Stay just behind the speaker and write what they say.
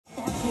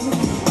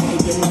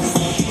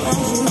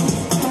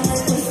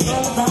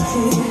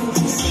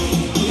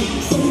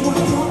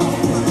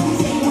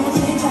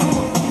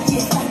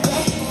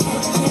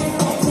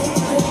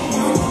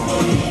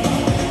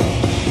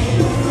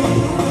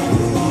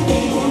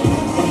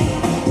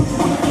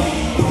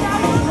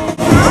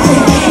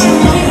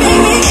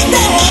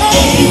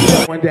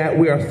That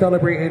we are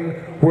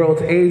celebrating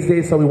World AIDS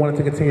Day, so we wanted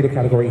to continue the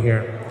category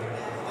here.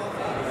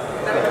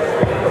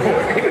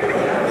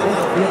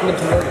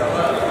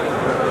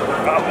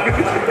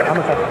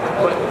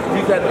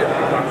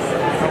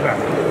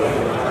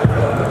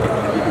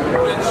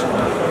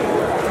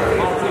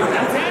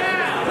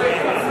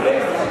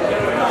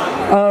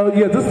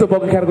 Yeah, this is the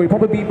vocal category.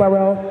 Papa Beat,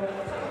 Barrel.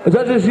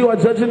 Judges, you are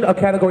judging a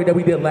category that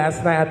we did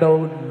last night. I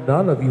know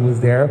none of you was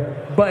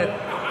there, but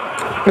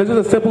this is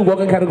a simple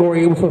vocal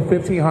category. It was for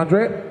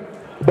 $1,500,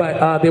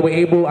 but I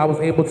was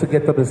able to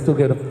get them to still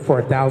get it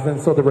for $1,000.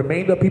 So the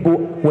remainder of people,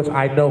 which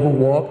I know who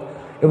walked,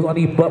 it was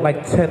only but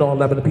like 10 or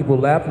 11 people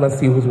left. Let's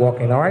see who's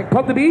walking. All right,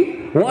 Pump the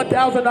Beat,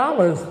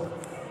 $1,000.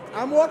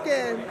 I'm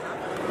walking.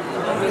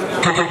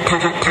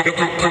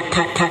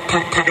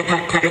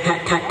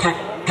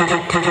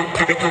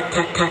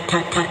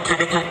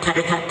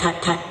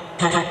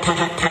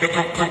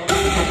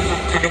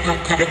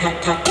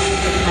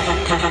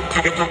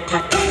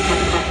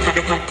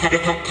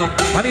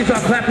 I need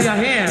y'all clapping your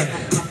hands.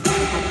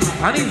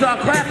 I need y'all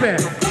clapping.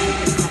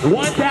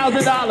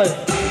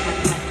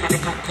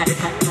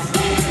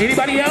 $1,000.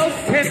 Anybody else?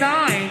 10,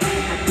 9,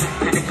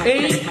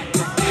 8,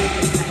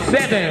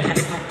 7,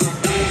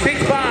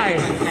 6,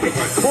 5,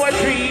 4,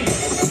 3,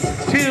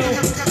 2.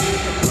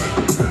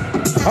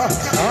 Oh,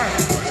 all right.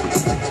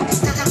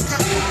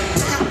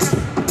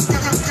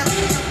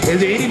 Is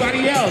there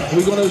anybody else?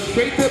 We're going to go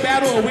straight to the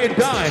battle or we're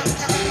done.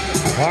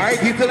 All right,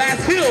 get the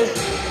last two.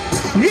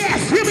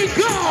 Yes, here we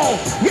go.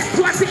 Yes,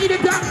 what to eat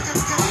it up.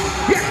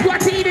 Yes,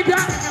 what to eat it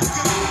up.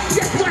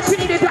 Yes, what to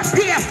eat it up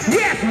here.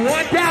 Yes,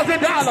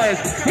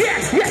 $1,000.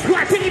 Yes, yes,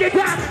 what to eat it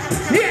up.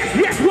 Yes,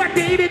 yes, what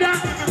to eat it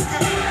up.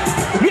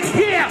 Yes,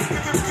 yeah.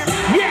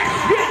 Yes,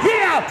 yes,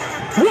 yeah.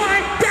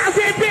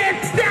 1,000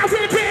 bits,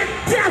 1,000 bits,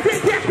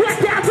 1,000 bits,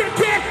 1,000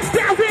 bits,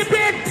 1,000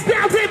 bits,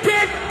 1,000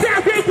 bits,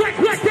 1,000 what,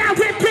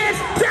 1,000 bits,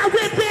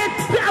 1,000 bits,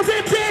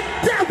 1,000 bits,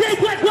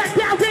 1,000 what,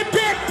 1,000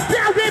 bits,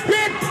 1,000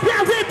 bits,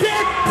 1,000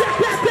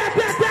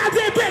 bits,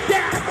 1,000 bits,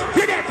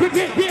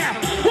 yeah.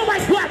 Who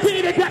might want to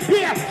eat it up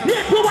here?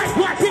 Yes, who might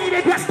want to eat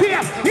it up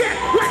here? Yes,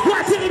 what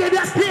want to eat it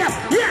up here?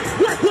 Yes,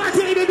 what want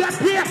to eat it up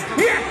here?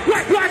 Yes,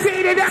 what want to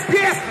eat it up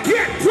here?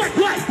 Yes, what,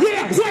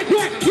 yeah, what,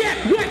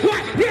 yes,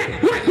 what, yes,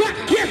 what,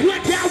 yes,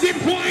 1,000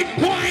 point,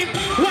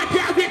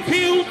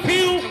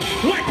 1,002,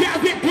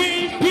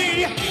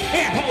 1,003,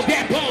 and hold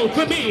that bowl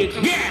for me,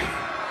 yeah.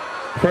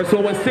 First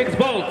one was 6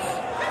 votes.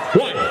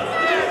 1,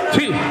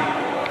 2,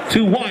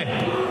 2, 1,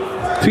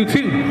 2,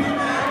 2,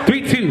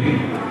 3, 2,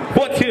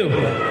 4, 2,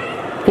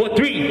 4,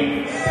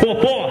 3,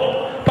 4,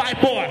 4, 5,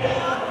 4.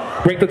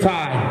 Break the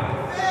tie.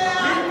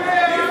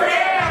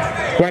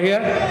 Right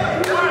here.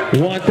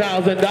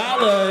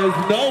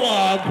 $1,000.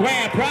 Noah,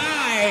 grand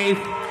prize.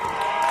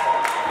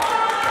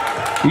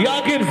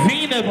 Y'all give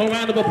Zenith a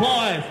round of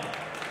applause.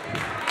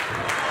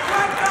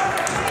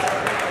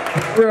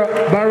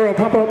 Byron,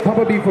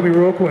 Papa Beat for me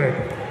real quick.